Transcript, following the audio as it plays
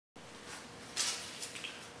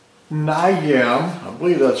Nayam, I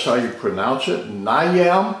believe that's how you pronounce it,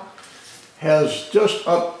 Nayam, has just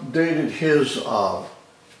updated his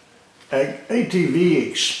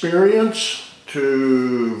ATV Xperience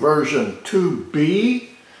to version 2B.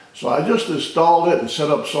 So I just installed it and set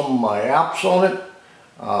up some of my apps on it.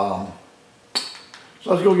 So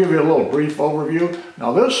I was going to give you a little brief overview.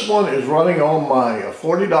 Now this one is running on my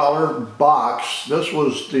 $40 box. This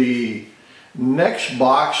was the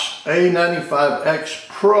Nexbox A95X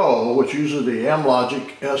Pro, which uses the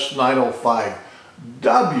Amlogic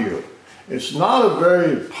S905W. It's not a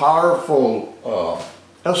very powerful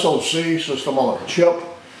SoC system on a chip,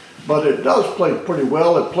 but it does play pretty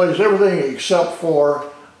well. It plays everything except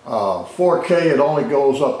for 4K. It only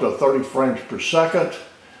goes up to 30 frames per second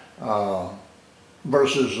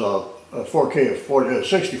versus 4K at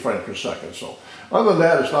 60 frames per second. So other than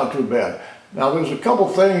that, it's not too bad. Now there's a couple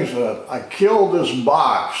things that I killed this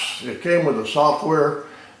box. It came with a software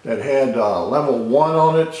that had level 1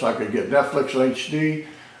 on it, so I could get Netflix in HD.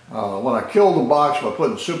 When I killed the box by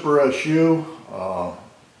putting Super SU,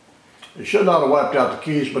 it should not have wiped out the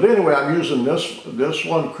keys. But anyway, I'm using this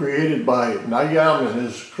one created by Nayam and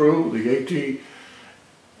his crew, the ATV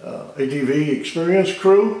Xperience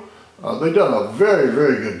crew. They've done a very,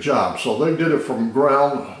 very good job. So they did it from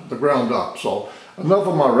the ground up. So enough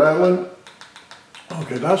of my rattling.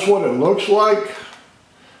 Okay, that's what it looks like.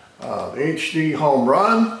 The HD home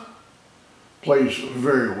run plays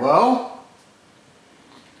very well.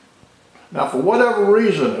 Now, for whatever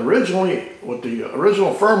reason, originally with the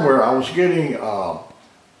original firmware, I was getting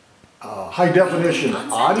high definition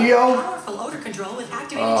audio.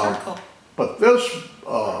 But this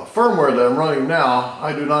firmware that I'm running now,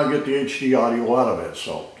 I do not get the HD audio out of it.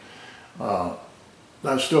 So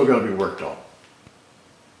that's still got to be worked on.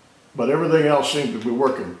 But everything else seems to be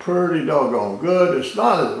working pretty doggone good. It's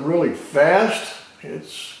not really fast,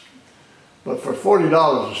 but for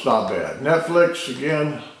 $40 it's not bad. Netflix,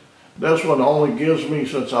 again, this one only gives me,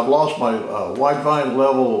 since I've lost my Wi-Fi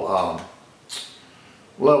level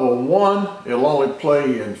 1, it'll only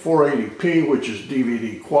play in 480p, which is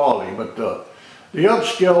DVD quality. But the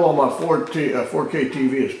upscale on my 4K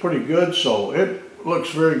TV is pretty good, so it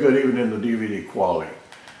looks very good even in the DVD quality.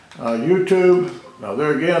 YouTube, now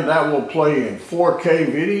there again, that will play in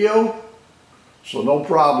 4K video, so no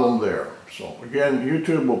problem there. So again,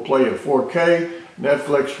 YouTube will play in 4K.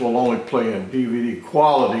 Netflix will only play in DVD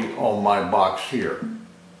quality on my box here.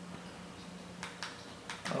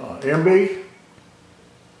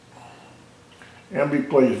 MB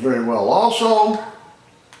plays very well also.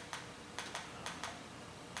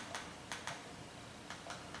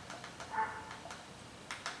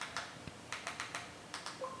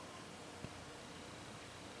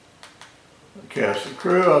 Cast the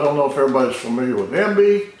Crew, I don't know if everybody's familiar with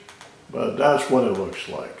MB, but that's what it looks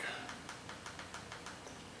like.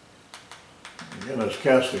 Again, let's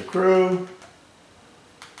Cast the Crew.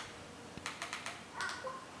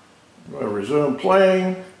 I'm going to resume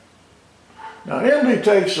playing. Now MB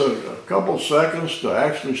takes a couple seconds to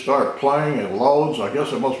actually start playing. It loads. I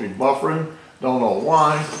guess it must be buffering. Don't know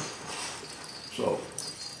why. So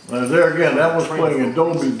there again, that was playing in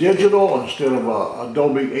Dolby Digital instead of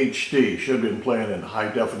Dolby HD. Should have been playing in high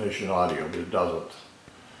definition audio, but it doesn't.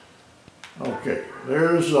 Okay,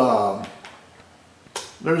 there's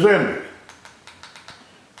MB.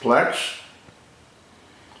 Plex,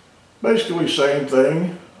 basically same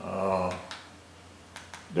thing,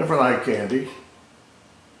 different eye candy.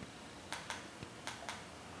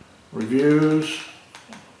 Reviews,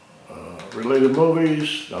 related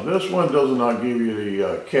movies. Now this one does not give you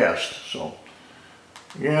the cast, so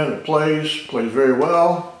again it plays very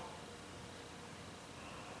well.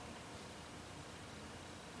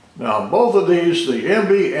 Now both of these, the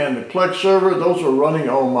MB and the Plex server, those are running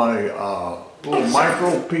on my little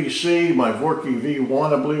micro PC, my Vorky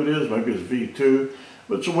V1 I believe it is, maybe it's V2,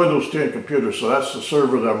 but it's a Windows 10 computer, so that's the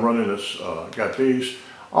server that I'm running this, got these.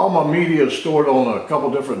 All my media is stored on a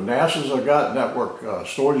couple different NASs I got, network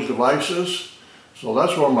storage devices, so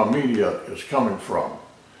that's where my media is coming from.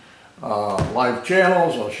 Live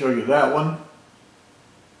channels, I'll show you that one.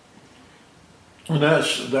 And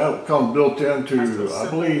that comes built into, I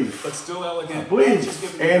believe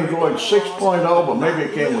Android 6.0, but maybe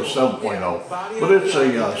it came with 7.0. But it's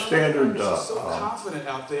a standard, it's a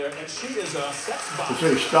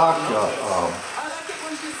stock. I like it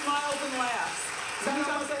when she smiles and laughs.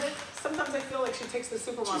 Sometimes I feel like she takes the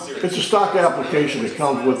supermodel. It's a stock application that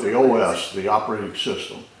comes with the OS, the operating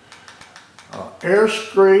system.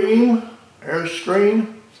 AirScreen.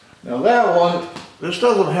 Now that one, this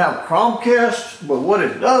doesn't have Chromecast, but what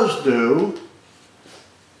it does do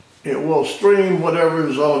it will stream whatever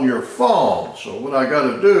is on your phone. So what I got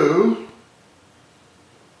to do,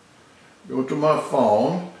 go to my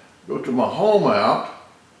phone, go to my home app,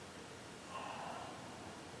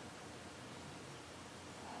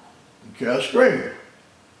 and cast screen.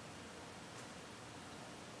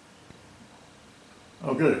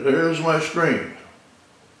 Okay, there's my screen.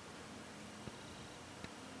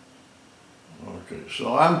 Okay,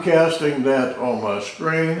 so I'm casting that on my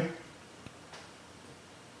screen.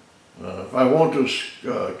 If I want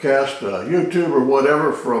to cast YouTube or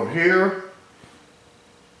whatever from here,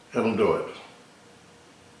 it'll do it.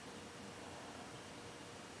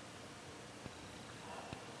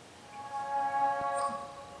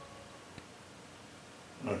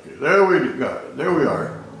 Okay, there we go. There we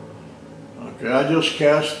are. Okay, I just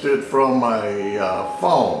cast it from my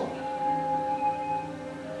phone.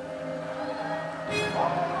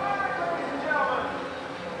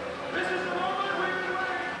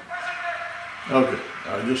 Okay,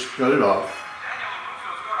 I just cut it off.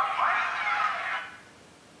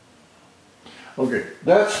 Okay,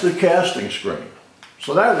 that's the casting screen.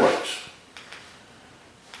 So that works.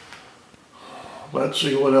 Let's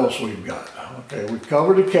see what else we've got. Okay, we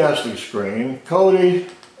covered the casting screen. Cody,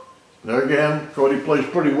 there again, Cody plays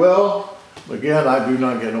pretty well. Again, I do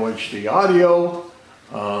not get no HD audio.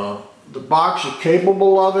 The box is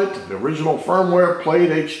capable of it. The original firmware played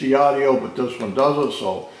HD audio, but this one doesn't,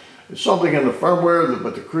 so it's something in the firmware,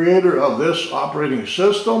 but the creator of this operating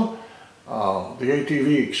system, the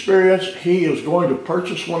ATV Xperience, he is going to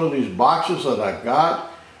purchase one of these boxes that I've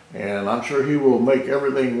got, and I'm sure he will make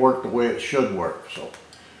everything work the way it should work. So,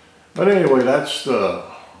 but anyway, that's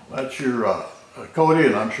your Kodi,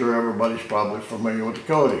 and I'm sure everybody's probably familiar with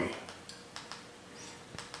the Kodi.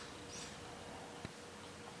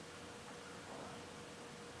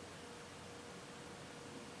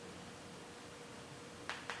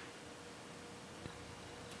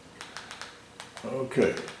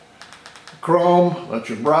 Okay, Chrome, that's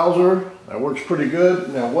your browser. That works pretty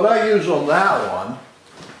good. Now what I use on that one,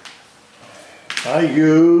 I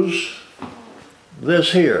use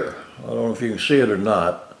this here. I don't know if you can see it or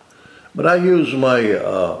not, but I use my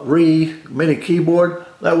mini keyboard.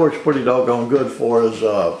 That works pretty doggone good for us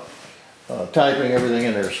typing everything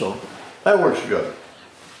in there, so that works good.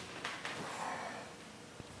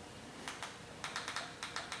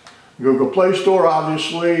 Google Playstore,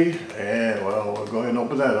 obviously, and well, we'll go ahead and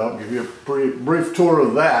open that up, give you a pretty brief tour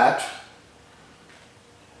of that.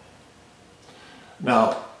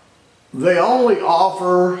 Now, they only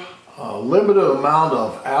offer a limited amount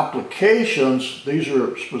of applications. These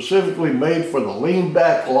are specifically made for the lean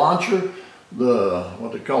back launcher, the,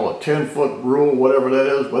 what they call a 10-foot rule, whatever that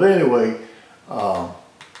is. But anyway,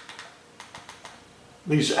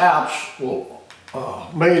 these apps will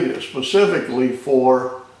made specifically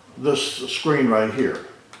for this screen right here.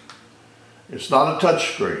 It's not a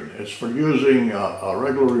touch screen. It's for using a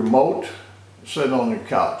regular remote sitting on your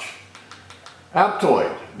couch.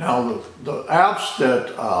 Aptoide. Now the apps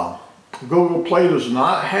that Google Play does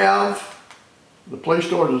not have, the Play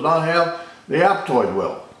Store does not have, the Aptoide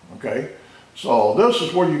will. Okay, so this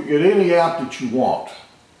is where you get any app that you want.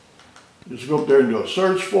 Just go up there and do a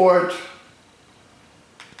search for it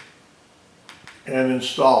and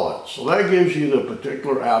install it. So that gives you the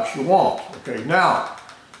particular apps you want. Okay, now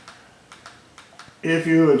if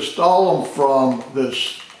you install them from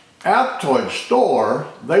this Aptoide store,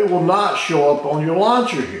 they will not show up on your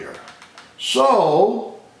launcher here.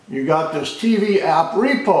 So you got this TV app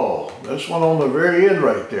repo, this one on the very end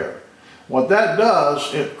right there. What that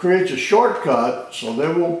does, it creates a shortcut so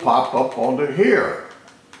they will pop up onto here.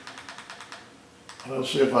 Let's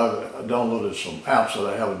see if I've downloaded some apps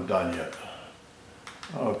that I haven't done yet.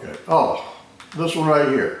 Okay, oh, this one right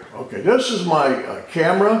here. Okay, this is my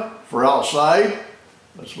camera for outside.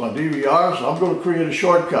 That's my DVR, so I'm going to create a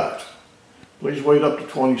shortcut. Please wait up to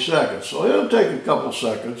 20 seconds. So it'll take a couple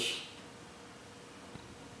seconds.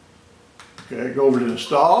 Okay, go over to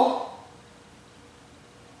install.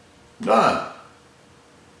 Done.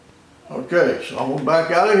 Okay, so I'm going to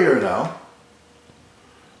back out of here now.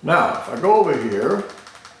 Now, if I go over here,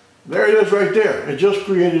 there it is right there. It just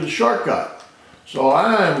created a shortcut. So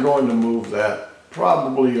I am going to move that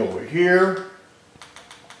probably over here.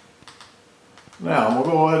 Now I'm going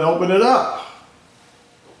to go ahead and open it up.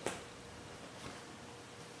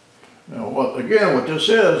 Now what this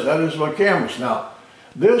is, that is my cameras. Now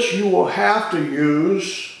this you will have to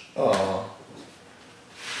use a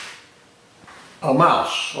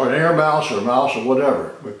mouse or an air mouse or a mouse or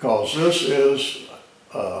whatever, because this is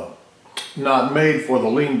not made for the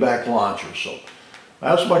lean back launcher. So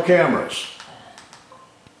that's my cameras.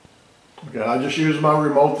 Okay, I just use my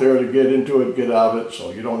remote there to get into it, get out of it,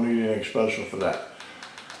 so you don't need anything special for that.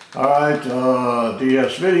 Alright,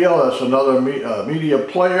 DS Video, that's another media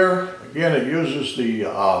player. Again, it uses the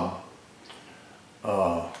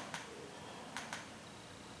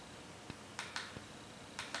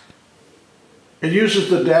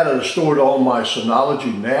data that's stored on my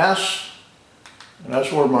Synology NAS, and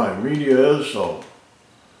that's where my media is, so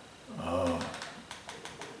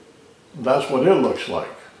that's what it looks like.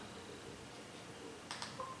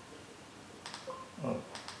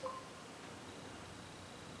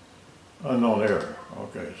 Unknown error.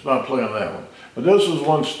 Okay, it's not playing that one. But this is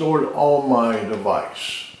one stored on my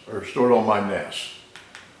device, or stored on my NAS.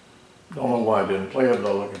 Don't know why I didn't play it, but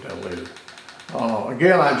I'll look at that later.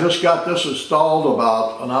 Again, I just got this installed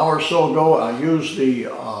about an hour or so ago. I used the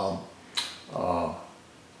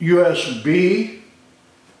USB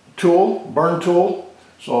tool, burn tool.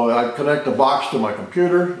 So I connect the box to my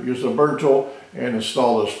computer, use the burn tool, and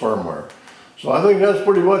install this firmware. So I think that's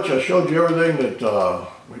pretty much, I showed you everything that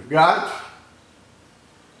we've got.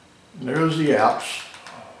 And there's the apps.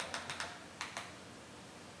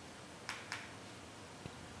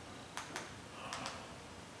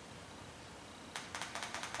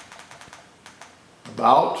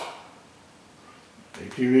 About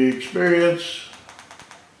ATV Xperience.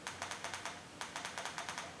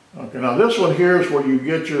 Okay, now this one here is where you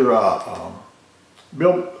get your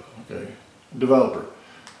developer.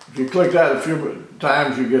 If you click that a few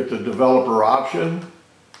times, you get the developer option.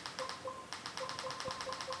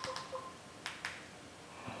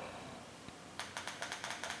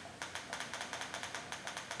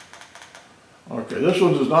 Okay, this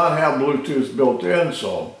one does not have Bluetooth built in,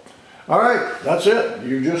 so. Alright, that's it.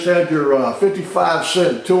 You just had your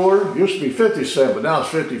 55-cent tour. It used to be 50 cents, but now it's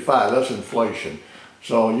 55. That's inflation.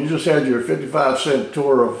 So you just had your 55-cent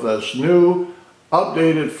tour of this new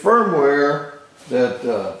updated firmware that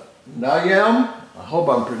Nayam, I hope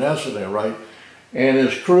I'm pronouncing it right, and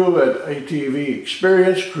his crew at ATV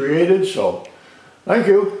Xperience created. So thank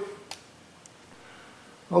you.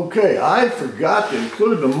 Okay, I forgot to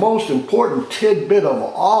include the most important tidbit of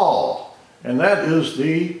all, and that is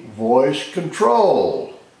the voice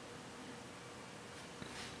control.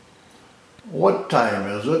 What time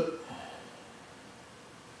is it?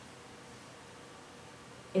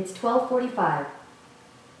 It's 12:45.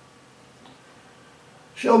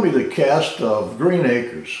 Show me the cast of Green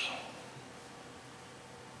Acres.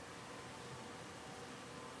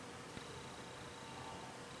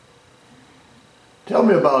 Tell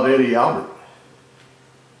me about Eddie Albert.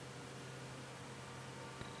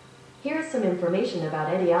 Here's some information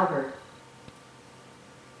about Eddie Albert.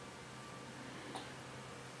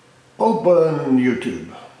 Open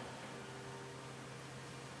YouTube.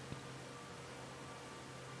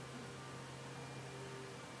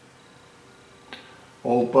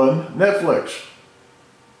 Open Netflix.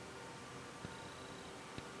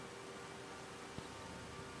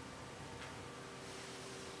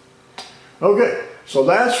 Okay, so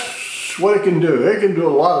that's what it can do. It can do a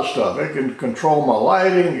lot of stuff. It can control my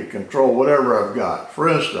lighting, it can control whatever I've got. For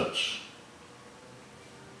instance,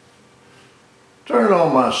 turn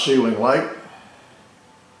on my ceiling light.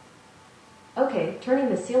 Okay, turning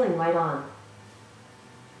the ceiling light on.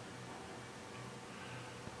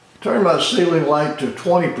 Turn my ceiling light to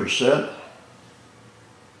 20%.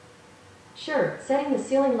 Sure, setting the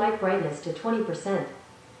ceiling light brightness to 20%.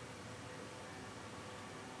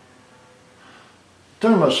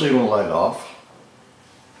 Turn my ceiling light off.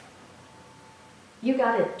 You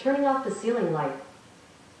got it, turning off the ceiling light.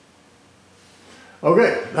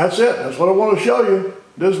 Okay, that's it. That's what I want to show you.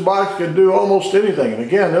 This box can do almost anything. And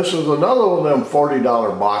again, this is another one of them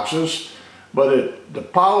 $40 boxes. But the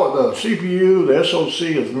CPU, the SoC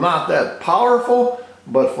is not that powerful,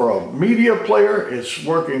 but for a media player, it's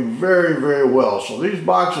working very, very well. So these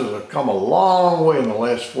boxes have come a long way in the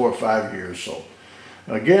last 4 or 5 years. So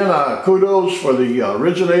again, kudos for the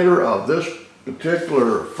originator of this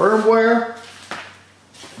particular firmware,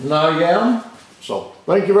 Nayam. So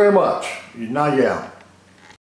thank you very much, Nayam.